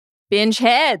Binge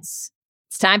heads.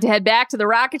 It's time to head back to the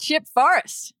rocket ship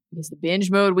Forest, because the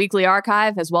Binge Mode Weekly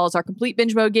Archive, as well as our complete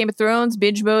Binge Mode Game of Thrones,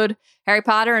 Binge Mode Harry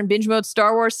Potter, and Binge Mode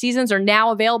Star Wars seasons are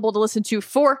now available to listen to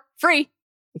for free,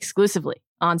 exclusively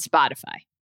on Spotify.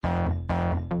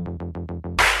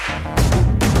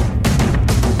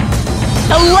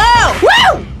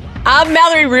 Hello! Woo! I'm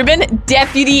Mallory Rubin,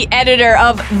 deputy editor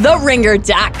of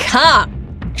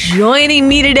TheRinger.com. Joining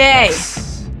me today,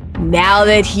 now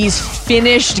that he's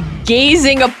finished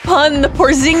gazing upon the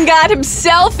Porzingod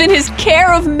himself in his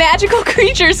Care of Magical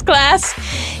Creatures class,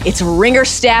 it's Ringer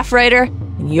staff writer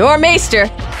and your maester,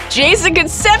 Jason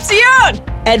Concepcion.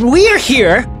 And we're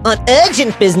here on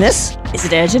urgent business. Is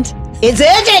it urgent? It's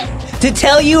urgent to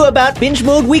tell you about Binge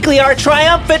Mode Weekly, our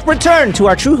triumphant return to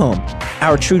our true home,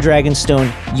 our true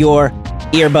Dragonstone, your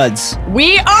earbuds.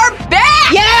 We are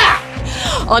back!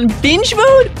 Yeah! On Binge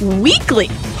Mode Weekly,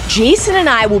 Jason and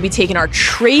I will be taking our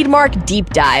trademark deep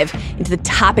dive into the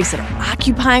topics that are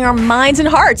occupying our minds and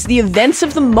hearts, the events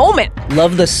of the moment.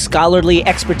 Love the scholarly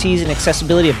expertise and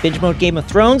accessibility of Binge Mode Game of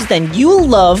Thrones? Then you'll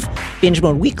love Binge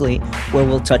Mode Weekly, where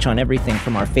we'll touch on everything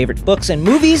from our favorite books and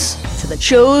movies to the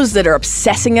shows that are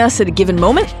obsessing us at a given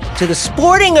moment, to the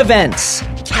sporting events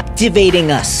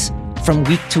captivating us from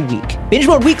week to week. Binge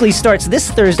Mode Weekly starts this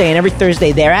Thursday and every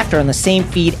Thursday thereafter on the same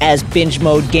feed as Binge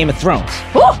Mode Game of Thrones.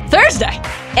 Oh, Thursday!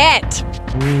 And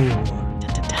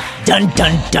dun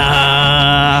dun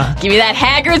dun! Give me that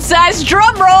Haggard-sized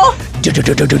drum roll!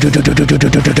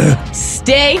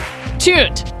 Stay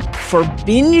tuned for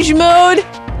Binge Mode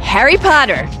Harry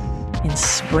Potter in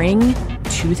spring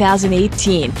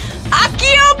 2018.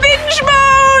 Accio Binge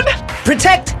Mode!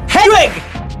 Protect Hedwig!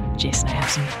 Jason, I have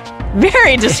some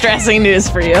very distressing news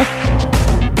for you.